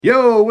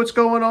Yo, what's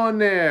going on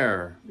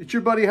there? It's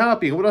your buddy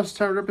Hoppy. What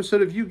else? Another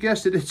episode of You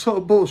Guessed It, It's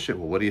All Bullshit.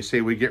 Well, what do you say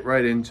we get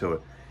right into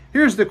it?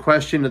 Here's the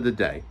question of the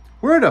day.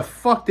 Where the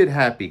fuck did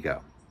Happy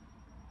go?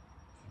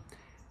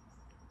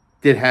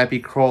 Did Happy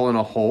crawl in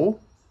a hole?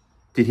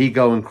 Did he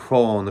go and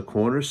crawl in the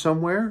corner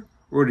somewhere?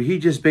 Or did he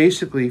just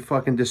basically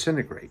fucking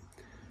disintegrate?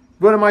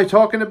 What am I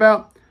talking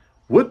about?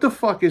 What the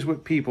fuck is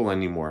with people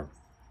anymore?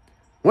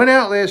 Went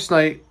out last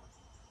night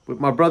with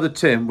my brother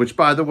Tim, which,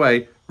 by the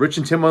way, Rich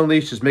and Tim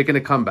Unleashed is making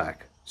a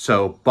comeback.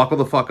 So buckle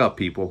the fuck up,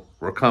 people.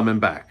 We're coming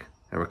back.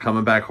 And we're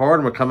coming back hard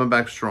and we're coming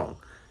back strong.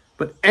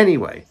 But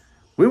anyway,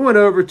 we went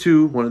over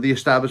to one of the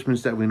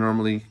establishments that we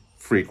normally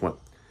frequent.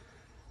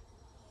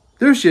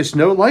 There's just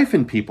no life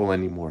in people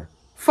anymore.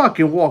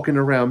 Fucking walking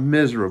around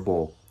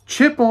miserable.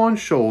 Chip on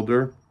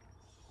shoulder.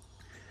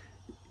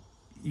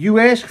 You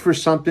ask for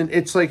something,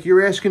 it's like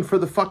you're asking for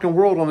the fucking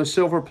world on a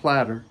silver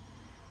platter.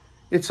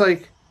 It's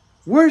like,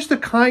 where's the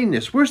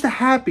kindness? Where's the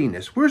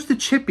happiness? Where's the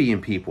chippy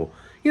in people?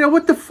 You know,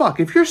 what the fuck?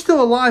 If you're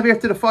still alive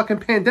after the fucking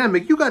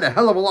pandemic, you got a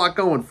hell of a lot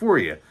going for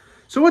you.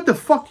 So what the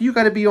fuck do you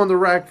got to be on the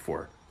rack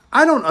for?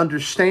 I don't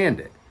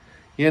understand it.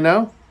 You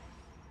know?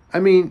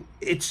 I mean,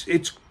 it's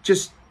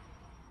just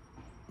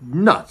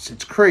nuts.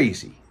 It's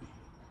crazy.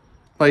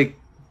 Like,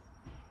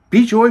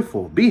 be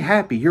joyful. Be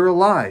happy you're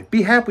alive.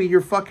 Be happy you're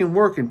fucking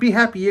working. Be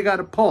happy you got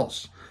a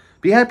pulse.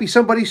 Be happy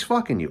somebody's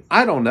fucking you.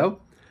 I don't know.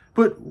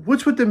 But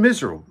what's with the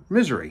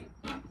misery?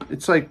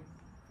 It's like,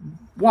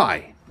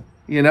 why?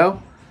 You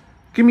know?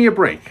 Give me a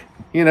break.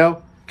 You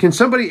know? If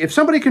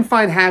somebody can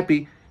find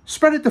happy,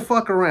 spread it the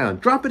fuck around.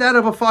 Drop it out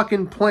of a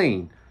fucking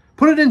plane.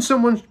 Put it in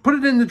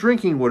the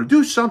drinking water.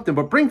 Do something,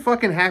 but bring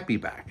fucking happy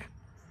back.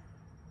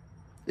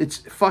 It's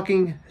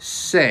fucking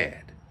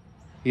sad.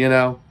 You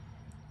know?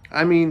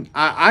 I mean,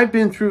 I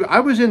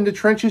was in the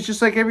trenches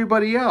just like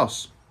everybody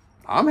else.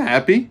 I'm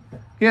happy.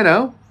 You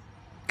know?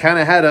 Kind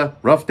of had a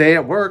rough day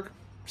at work.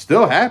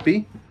 Still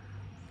happy.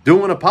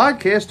 Doing a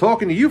podcast,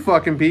 talking to you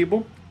fucking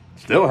people.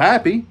 Still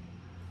happy.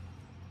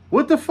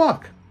 What the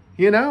fuck?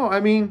 You know, I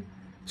mean,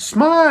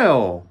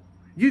 smile.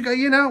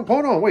 You know,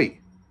 hold on,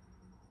 wait.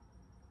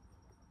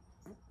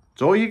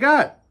 It's all you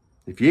got.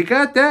 If you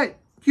got that,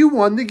 you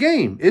won the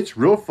game. It's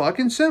real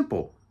fucking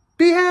simple.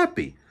 Be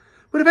happy.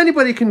 But if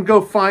anybody can go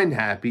find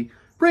happy,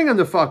 bring them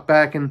the fuck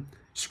back and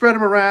spread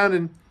them around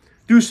and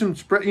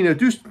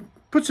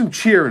put some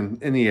cheer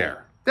in the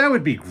air. That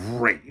would be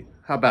great.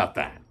 How about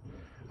that?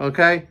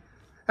 Okay?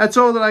 That's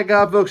all that I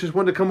got, folks. Just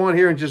wanted to come on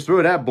here and just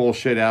throw that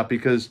bullshit out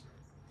because,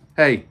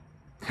 hey,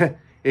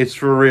 it's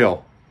for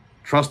real.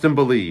 Trust and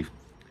believe.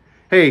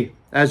 Hey,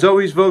 as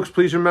always, folks,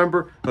 please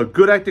remember, a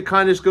good act of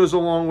kindness goes a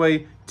long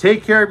way.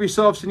 Take care of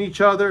yourselves and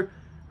each other.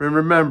 And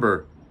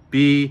remember,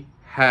 be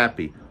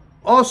happy.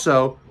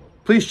 Also,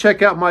 please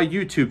check out my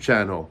YouTube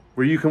channel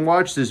where you can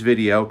watch this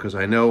video because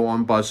I know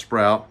on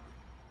Buzzsprout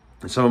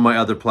and some of my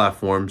other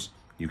platforms,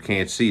 you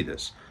can't see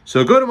this.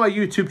 So go to my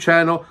YouTube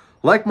channel,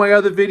 like my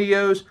other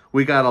videos.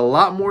 We got a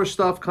lot more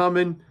stuff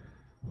coming.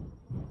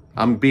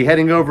 I'm going to be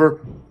heading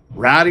over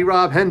Rowdy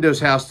Rob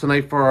Hendo's house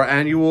tonight for our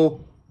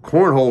annual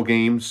cornhole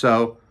game.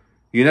 So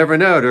you never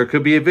know. There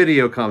could be a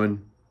video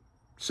coming.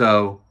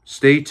 So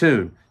stay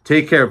tuned.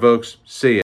 Take care, folks. See ya.